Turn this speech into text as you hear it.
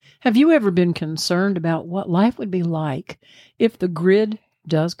Have you ever been concerned about what life would be like if the grid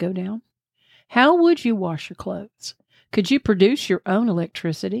does go down? How would you wash your clothes? Could you produce your own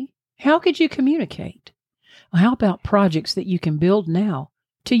electricity? How could you communicate? How about projects that you can build now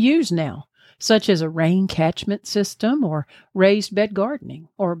to use now, such as a rain catchment system or raised bed gardening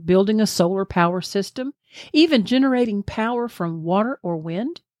or building a solar power system, even generating power from water or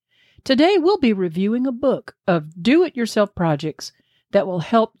wind? Today, we'll be reviewing a book of do-it-yourself projects that will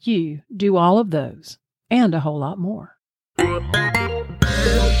help you do all of those and a whole lot more.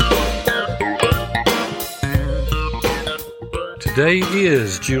 Today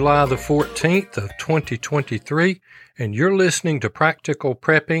is July the 14th of 2023, and you're listening to Practical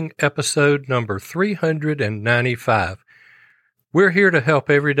Prepping, episode number 395. We're here to help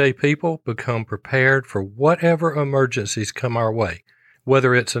everyday people become prepared for whatever emergencies come our way,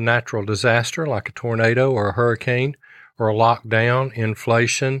 whether it's a natural disaster like a tornado or a hurricane, or a lockdown,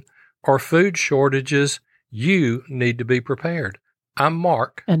 inflation, or food shortages. You need to be prepared. I'm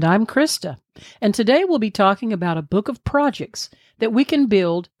Mark. And I'm Krista. And today we'll be talking about a book of projects that we can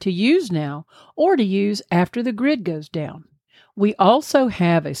build to use now or to use after the grid goes down. We also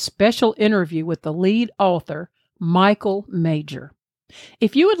have a special interview with the lead author, Michael Major.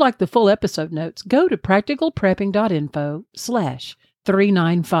 If you would like the full episode notes, go to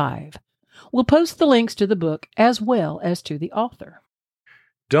practicalprepping.info/395. We'll post the links to the book as well as to the author.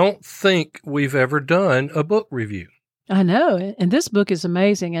 Don't think we've ever done a book review. I know, and this book is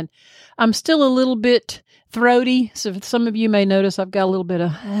amazing, and I'm still a little bit throaty, so some of you may notice I've got a little bit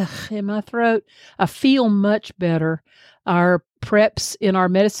of in my throat. I feel much better. Our preps in our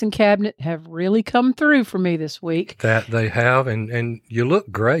medicine cabinet have really come through for me this week. That they have, and you look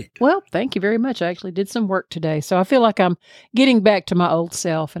great. Well, thank you very much. I actually did some work today, so I feel like I'm getting back to my old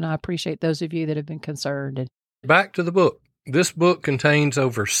self, and I appreciate those of you that have been concerned. Back to the book. This book contains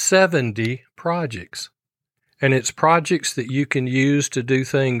over 70 projects. And it's projects that you can use to do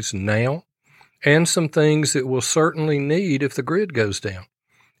things now and some things that we'll certainly need if the grid goes down.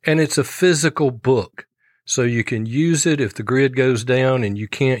 And it's a physical book, so you can use it if the grid goes down and you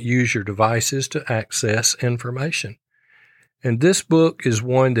can't use your devices to access information. And this book is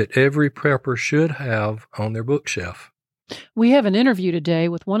one that every prepper should have on their bookshelf. We have an interview today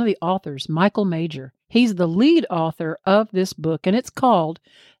with one of the authors, Michael Major. He's the lead author of this book, and it's called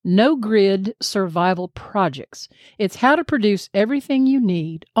No Grid Survival Projects. It's how to produce everything you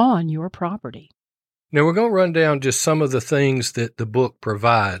need on your property. Now, we're going to run down just some of the things that the book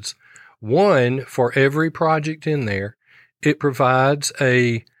provides. One, for every project in there, it provides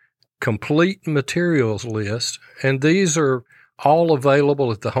a complete materials list, and these are all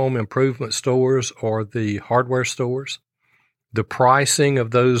available at the home improvement stores or the hardware stores. The pricing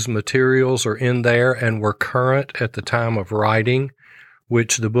of those materials are in there and were current at the time of writing,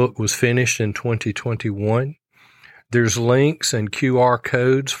 which the book was finished in 2021. There's links and QR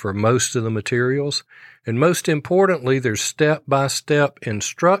codes for most of the materials. And most importantly, there's step-by-step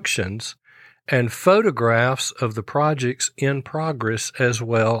instructions and photographs of the projects in progress as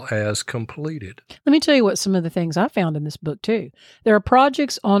well as completed. Let me tell you what some of the things I found in this book, too. There are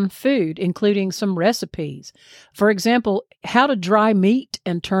projects on food, including some recipes. For example, how to dry meat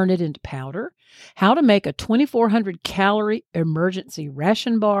and turn it into powder, how to make a 2,400-calorie emergency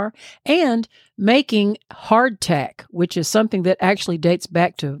ration bar, and making hardtack, which is something that actually dates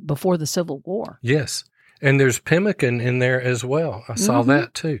back to before the Civil War. Yes, and there's pemmican in there as well. I saw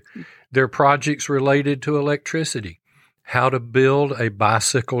that, too. There are projects related to electricity, how to build a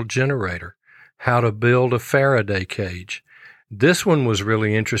bicycle generator, how to build a Faraday cage. This one was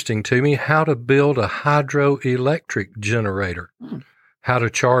really interesting to me, how to build a hydroelectric generator, how to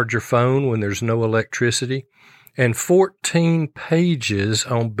charge your phone when there's no electricity, and 14 pages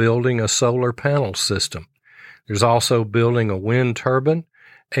on building a solar panel system. There's also building a wind turbine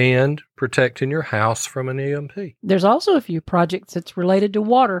and protecting your house from an EMP. There's also a few projects that's related to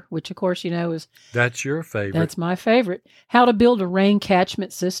water, which, of course, is... That's your favorite. That's my favorite. How to build a rain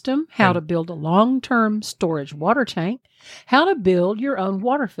catchment system, how to build a long-term storage water tank, how to build your own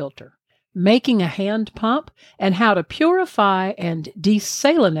water filter, making a hand pump, and how to purify and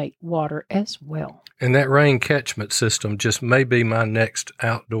desalinate water as well. And that rain catchment system just may be my next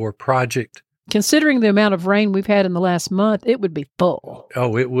outdoor project. Considering the amount of rain we've had in the last month, it would be full.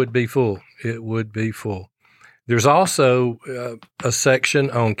 Oh, it would be full. It would be full. There's also a section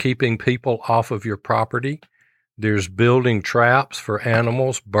on keeping people off of your property. There's building traps for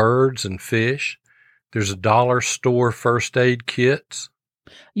animals, birds, and fish. There's a dollar store first aid kits.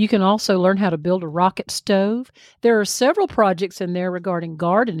 You can also learn how to build a rocket stove. There are several projects in there regarding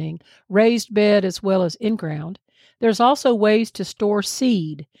gardening, raised bed as well as in-ground. There's also ways to store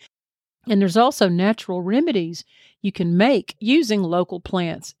seed. And there's also natural remedies you can make using local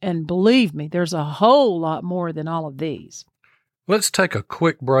plants. And believe me, there's a whole lot more than all of these. Let's take a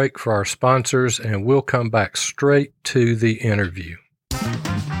quick break for our sponsors, and we'll come back straight to the interview.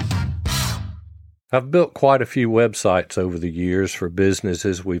 I've built quite a few websites over the years for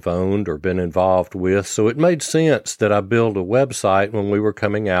businesses we've owned or been involved with, so it made sense that I build a website when we were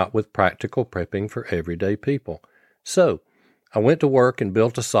coming out with Practical Prepping for Everyday People. So I went to work and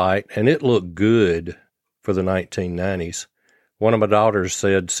built a site, and it looked good for the 1990s. One of my daughters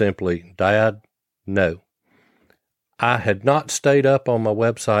said simply, "Dad, no." I had not stayed up on my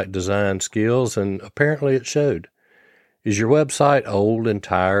website design skills, and apparently it showed. Is your website old and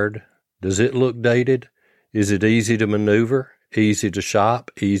tired? Does it look dated? Is it easy to maneuver, easy to shop,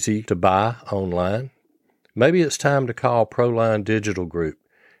 easy to buy online? Maybe it's time to call Proline Digital Group.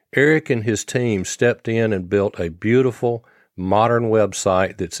 Eric and his team stepped in and built a beautiful, modern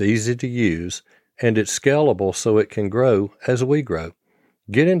website that's easy to use, and it's scalable so it can grow as we grow.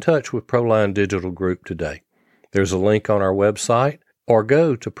 Get in touch with Proline Digital Group today. There's a link on our website, or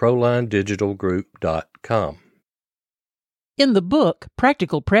go to ProlineDigitalGroup.com. In the book,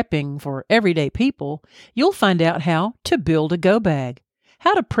 Practical Prepping for Everyday People, you'll find out how to build a go bag,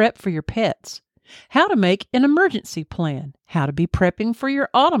 how to prep for your pets, how to make an emergency plan, how to be prepping for your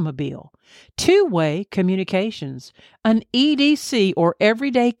automobile, two-way communications, an EDC or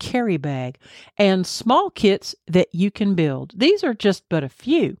everyday carry bag, and small kits that you can build. These are just but a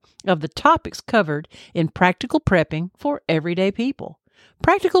few of the topics covered in Practical Prepping for Everyday People.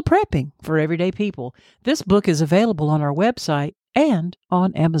 Practical Prepping for Everyday People. This book is available on our website and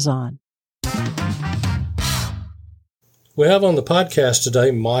on Amazon. We have on the podcast today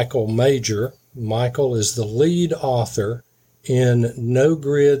Michael Major. Michael is the lead author in No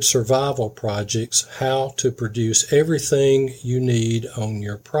Grid Survival Projects, How to Produce Everything You Need on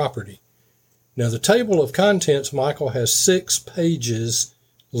Your Property. Now, the table of contents, Michael, has 6 pages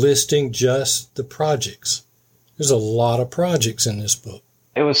listing just the projects. There's a lot of projects in this book.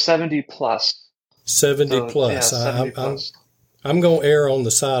 It was 70 plus. 70 plus. Yeah, 70 plus. I'm going to err on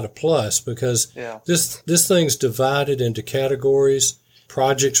the side of plus because this thing's divided into categories: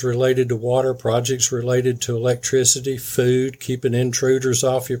 projects related to water, projects related to electricity, food, keeping intruders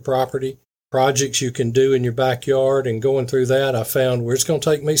off your property, projects you can do in your backyard. And going through that, I found where it's going to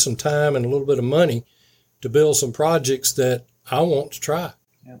take me some time and a little bit of money to build some projects that I want to try.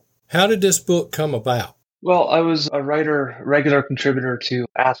 Yeah. How did this book come about? Well, I was a writer, regular contributor to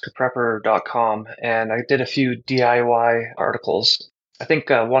AskAPrepper.com, and I did a few DIY articles. I think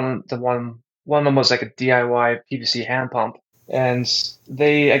one of them was like a DIY PVC hand pump, and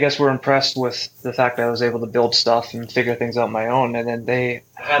they, I guess, were impressed with the fact that I was able to build stuff and figure things out on my own. And then they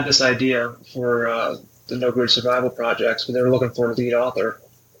had this idea for the No Grid Survival projects, but they were looking for a lead author.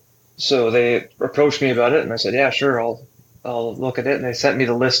 So they approached me about it, and I said, "Yeah, sure, I'll look at it." And they sent me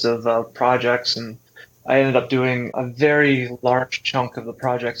the list of projects, and I ended up doing a very large chunk of the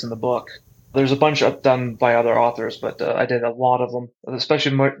projects in the book. There's a bunch done by other authors, but I did a lot of them,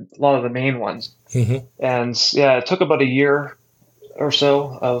 especially a lot of the main ones. Mm-hmm. And yeah, it took about a year or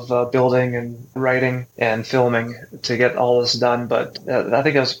so of building and writing and filming to get all this done. But I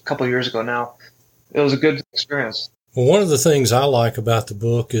think it was a couple of years ago now. It was a good experience. Well, one of the things I like about the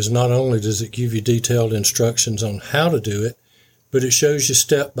book is not only does it give you detailed instructions on how to do it, but it shows you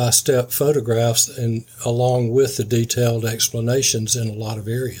step-by-step photographs and along with the detailed explanations in a lot of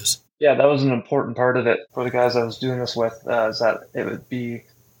areas. Yeah, that was an important part of it for the guys I was doing this with, is that it would be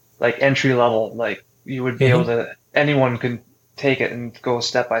like entry level. Like you would be able to, anyone can take it and go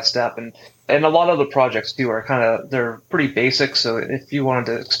step by step. And a lot of the projects too are they're pretty basic. So if you wanted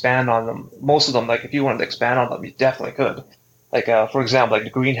to expand on them, most of them, like if you wanted to expand on them, you definitely could. Like, for example, like the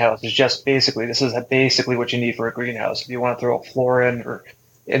greenhouse is just this is basically what you need for a greenhouse. If you want to throw a floor in or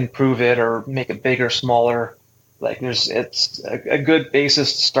improve it or make it bigger, smaller, like it's a good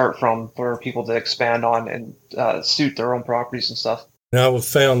basis to start from for people to expand on and suit their own properties and stuff. Now, I've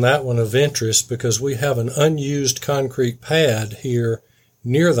found that one of interest because we have an unused concrete pad here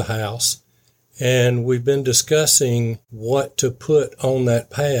near the house, and we've been discussing what to put on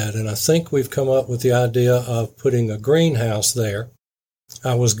that pad, and I think we've come up with the idea of putting a greenhouse there.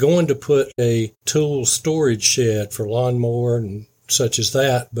 I was going to put a tool storage shed for lawnmower and such as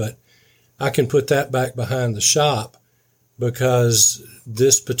that, but I can put that back behind the shop because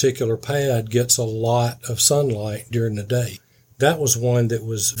this particular pad gets a lot of sunlight during the day. That was one that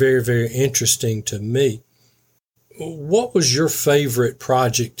was very, very interesting to me. What was your favorite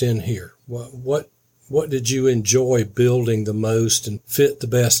project in here? What did you enjoy building the most and fit the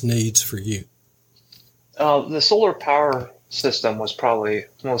best needs for you? The solar power system was probably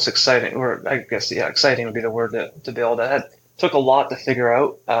the most exciting, or I guess, yeah, exciting would be the word to build. It took a lot to figure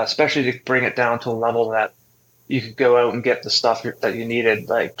out, especially to bring it down to a level that you could go out and get the stuff that you needed,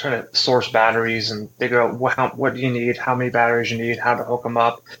 like trying to source batteries and figure out what you need, how many batteries you need, how to hook them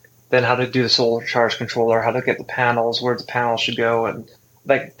up, then how to do the solar charge controller, how to get the panels, where the panels should go. And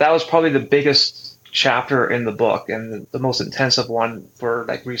like that was probably the biggest chapter in the book and the most intensive one for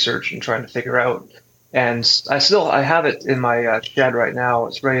like research and trying to figure out. And I have it in my shed right now.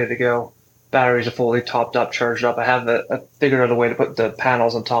 It's ready to go. Batteries are fully topped up, charged up. I figured out a way to put the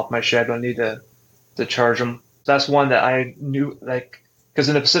panels on top of my shed when I need to charge them. That's one that I knew, like, because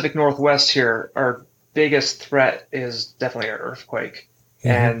in the Pacific Northwest here, our biggest threat is definitely an earthquake. Mm-hmm.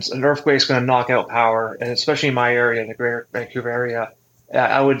 And an earthquake is going to knock out power, and especially in my area, the Greater Vancouver area,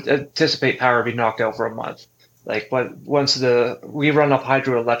 I would anticipate power be knocked out for a month. Like, but once we run up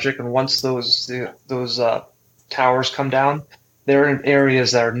hydroelectric, and once those towers come down, they're in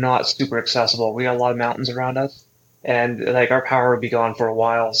areas that are not super accessible. We got a lot of mountains around us, and like our power would be gone for a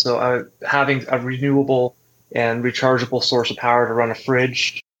while. So having a renewable and rechargeable source of power to run a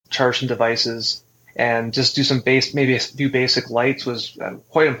fridge, charge some devices, and just do maybe a few basic lights was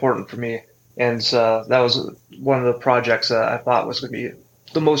quite important for me. And that was one of the projects I thought was going to be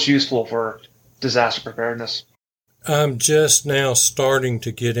the most useful for disaster preparedness. I'm just now starting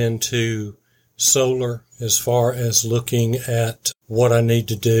to get into solar as far as looking at what I need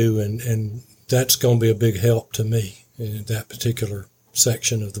to do, and that's going to be a big help to me in that particular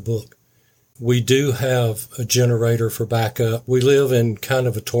section of the book. We do have a generator for backup. We live in kind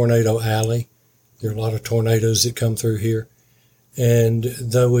of a tornado alley. There are a lot of tornadoes that come through here. And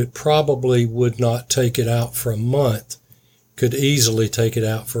though it probably would not take it out for a month, could easily take it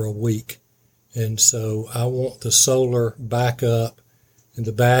out for a week. And so I want the solar backup and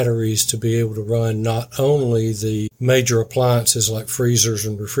the batteries to be able to run not only the major appliances like freezers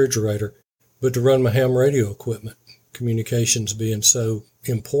and refrigerator, but to run my ham radio equipment, communications being so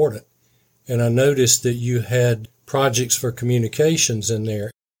important. And I noticed that you had projects for communications in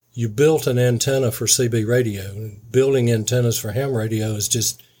there. You built an antenna for CB radio. Building antennas for ham radio is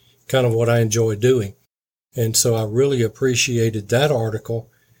just kind of what I enjoy doing. And so I really appreciated that article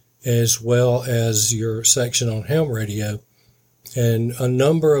as well as your section on ham radio. And a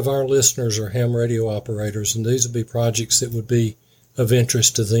number of our listeners are ham radio operators, and these would be projects that would be of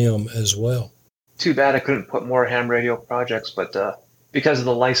interest to them as well. Too bad I couldn't put more ham radio projects, but because of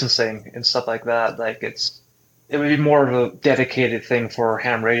the licensing and stuff like that, like it would be more of a dedicated thing for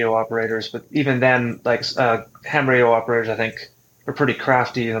ham radio operators. But even then, like ham radio operators, I think are pretty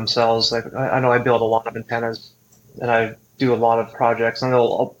crafty themselves. Like I know I build a lot of antennas, and I do a lot of projects. I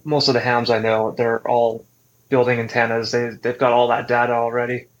know most of the hams I know, they're all building antennas. They've got all that data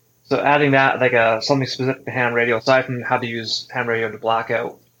already. So adding that, like something specific to ham radio, aside from how to use ham radio to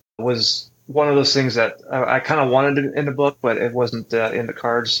blackout, was one of those things that I kind of wanted in the book, but it wasn't in the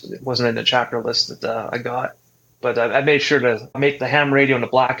cards. It wasn't in the chapter list that I got. But I made sure to make the ham radio and the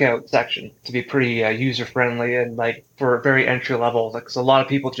blackout section to be pretty user-friendly and like for very entry level. Like, 'cause a lot of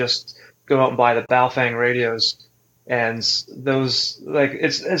people just go out and buy the Baofeng radios, and those like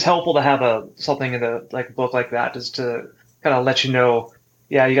it's helpful to have something in the like book like that just to kind of let you know,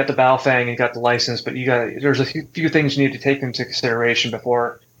 yeah, you got the Baofeng, you got the license, but there's a few things you need to take into consideration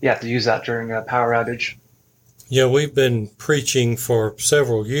before you have to use that during a power outage. Yeah, we've been preaching for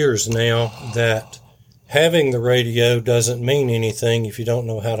several years now that having the radio doesn't mean anything if you don't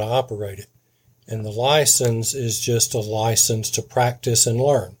know how to operate it. And the license is just a license to practice and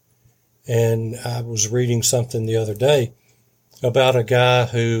learn. And I was reading something the other day about a guy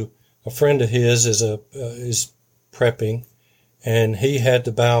who, a friend of his is prepping, and he had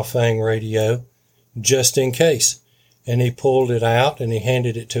the Baofeng radio just in case. And he pulled it out and he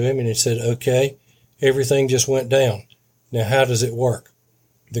handed it to him and he said, okay, everything just went down. Now, how does it work?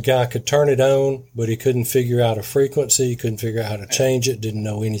 The guy could turn it on, but he couldn't figure out a frequency. He couldn't figure out how to change it, didn't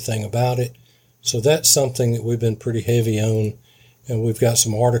know anything about it. So that's something that we've been pretty heavy on. And we've got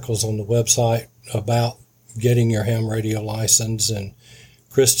some articles on the website about getting your ham radio license. And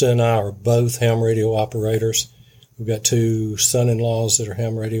Krista and I are both ham radio operators. We've got 2 son-in-laws that are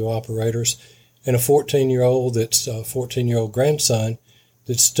ham radio operators, and a 14-year-old grandson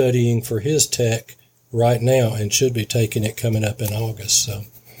that's studying for his tech right now and should be taking it coming up in August. So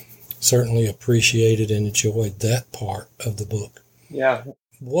certainly appreciated and enjoyed that part of the book. Yeah.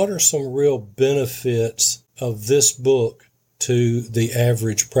 What are some real benefits of this book to the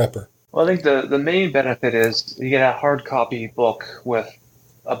average prepper? Well, I think the main benefit is you get a hard copy book with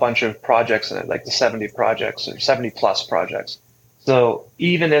a bunch of projects in it, like the 70 projects or 70 plus projects. So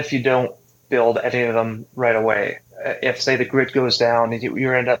even if you don't build any of them right away, if say the grid goes down and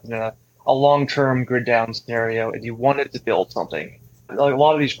you end up in a long-term grid down scenario and you wanted to build something, like a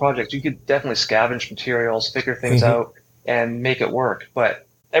lot of these projects, you could definitely scavenge materials, figure things out, and make it work. But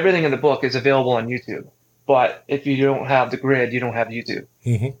everything in the book is available on YouTube. But if you don't have the grid, you don't have YouTube.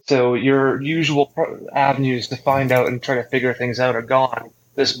 So your usual avenues to find out and try to figure things out are gone.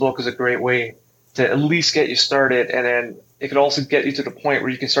 This book is a great way to at least get you started, and then it could also get you to the point where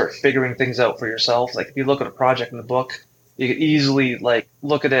you can start figuring things out for yourself. Like if you look at a project in the book, you could easily like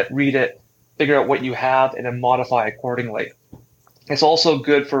look at it, read it, figure out what you have, and then modify accordingly. It's also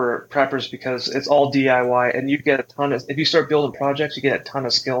good for preppers because it's all DIY, and you get a ton of. If you start building projects, you get a ton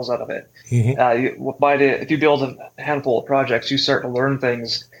of skills out of it. If you build a handful of projects, you start to learn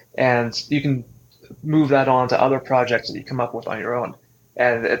things, and you can move that on to other projects that you come up with on your own.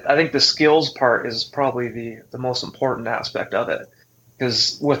 And I think the skills part is probably the most important aspect of it,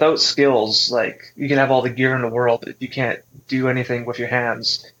 because without skills, like you can have all the gear in the world, but if you can't do anything with your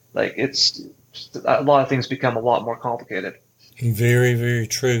hands, like it's a lot of things become a lot more complicated. Very, very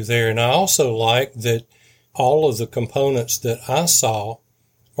true there. And I also like that all of the components that I saw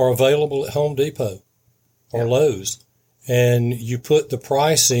are available at Home Depot or Lowe's. And you put the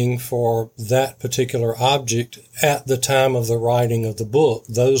pricing for that particular object at the time of the writing of the book.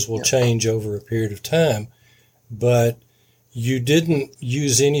 Those will change over a period of time. But you didn't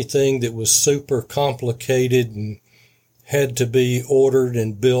use anything that was super complicated and had to be ordered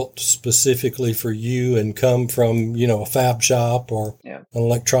and built specifically for you and come from, a fab shop or an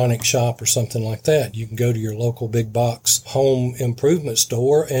electronic shop or something like that. You can go to your local big box home improvement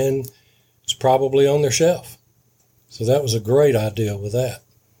store and it's probably on their shelf. So that was a great idea with that.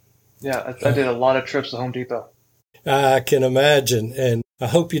 Yeah, I did a lot of trips to Home Depot. I can imagine, and I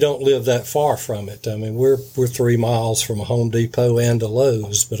hope you don't live that far from it. I mean, we're 3 miles from a Home Depot and a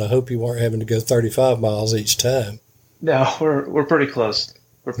Lowe's, but I hope you weren't having to go 35 miles each time. No, we're pretty close.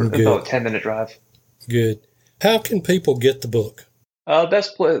 We're about a 10-minute drive. Good. How can people get the book?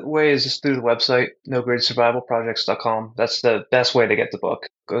 Best way is just through the website, nogridsurvivalprojects.com. That's the best way to get the book.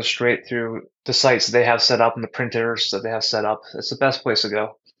 Go straight through the sites that they have set up and the printers that they have set up. It's the best place to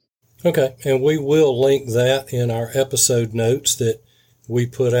go. Okay, and we will link that in our episode notes that we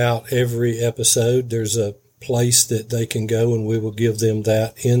put out every episode. There's a place that they can go, and we will give them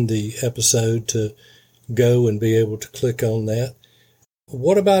that in the episode to go and be able to click on that.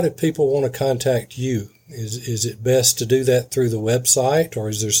 What about if people want to contact you? Is it best to do that through the website, or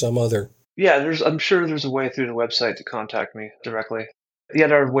is there some other? Yeah, I'm sure there's a way through the website to contact me directly. The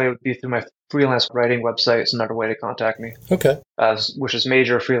other way would be through my freelance writing website. It's another way to contact me. Okay. Which is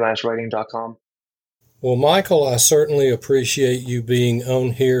majorfreelancewriting.com. Well, Michael, I certainly appreciate you being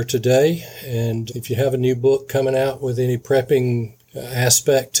on here today. And if you have a new book coming out with any prepping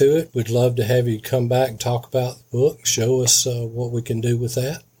aspect to it, we'd love to have you come back and talk about the book, show us what we can do with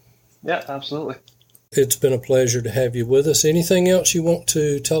that. Yeah, absolutely. It's been a pleasure to have you with us. Anything else you want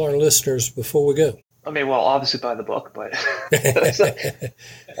to tell our listeners before we go? I mean, well, obviously buy the book, but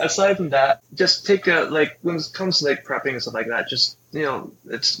aside from that, just take when it comes to prepping and stuff like that, just,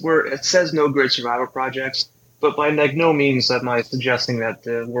 it says no grid survival projects, but by no means am I suggesting that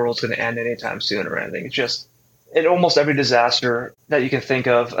the world's going to end anytime soon or anything. It's just in almost every disaster that you can think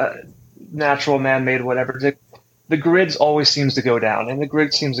of, natural, man-made, whatever, the grid always seems to go down, and the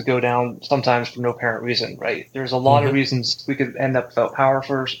grid seems to go down sometimes for no apparent reason, right? There's a lot of reasons we could end up without power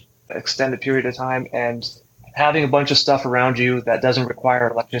for an extended period of time, and having a bunch of stuff around you that doesn't require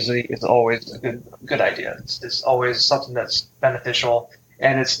electricity is always a good idea. It's always something that's beneficial,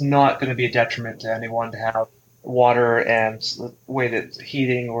 and it's not going to be a detriment to anyone to have water and the way that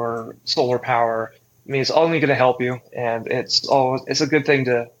heating or solar power. I mean, it's only going to help you, and it's a good thing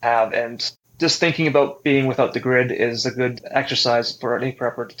to have. And just thinking about being without the grid is a good exercise for any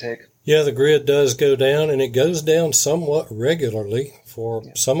prepper to take. Yeah, the grid does go down, and it goes down somewhat regularly for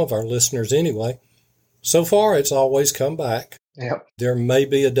some of our listeners anyway. So far, it's always come back. Yep. There may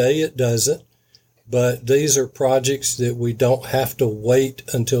be a day it doesn't, but these are projects that we don't have to wait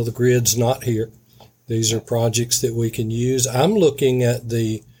until the grid's not here. These are projects that we can use. I'm looking at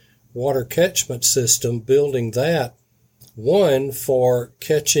the water catchment system, building that, one for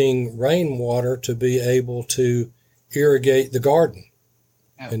catching rainwater to be able to irrigate the garden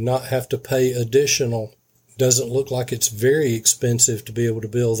and not have to pay additional. Doesn't look like it's very expensive to be able to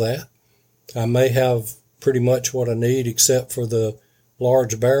build that. I may have pretty much what I need except for the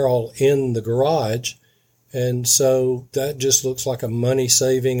large barrel in the garage. And so that just looks like a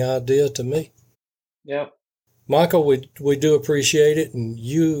money-saving idea to me. Yep. Michael, we do appreciate it, and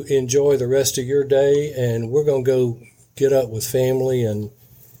you enjoy the rest of your day, and we're going to go get up with family and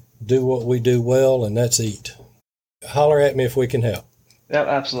do what we do well, and that's eat. holler at me if we can help. Yeah,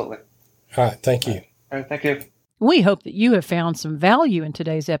 absolutely. All right. Thank you. All right, thank you. We hope that you have found some value in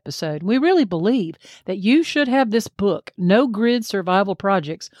today's episode. We really believe that you should have this book, No Grid Survival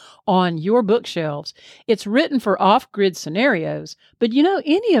Projects, on your bookshelves. It's written for off-grid scenarios, but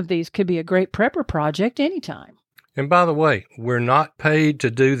any of these could be a great prepper project anytime. And by the way, we're not paid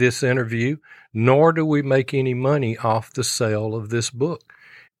to do this interview, nor do we make any money off the sale of this book.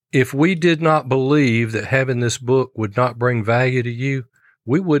 If we did not believe that having this book would not bring value to you,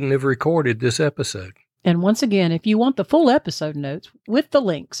 we wouldn't have recorded this episode. And once again, if you want the full episode notes with the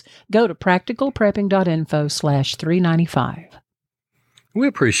links, go to practicalprepping.info/395. We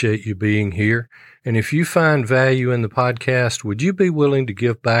appreciate you being here. And if you find value in the podcast, would you be willing to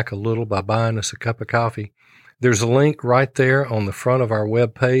give back a little by buying us a cup of coffee? There's a link right there on the front of our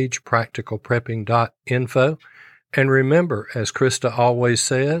webpage, practicalprepping.info. And remember, as Krista always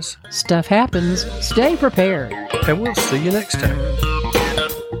says, stuff happens. Stay prepared. And we'll see you next time.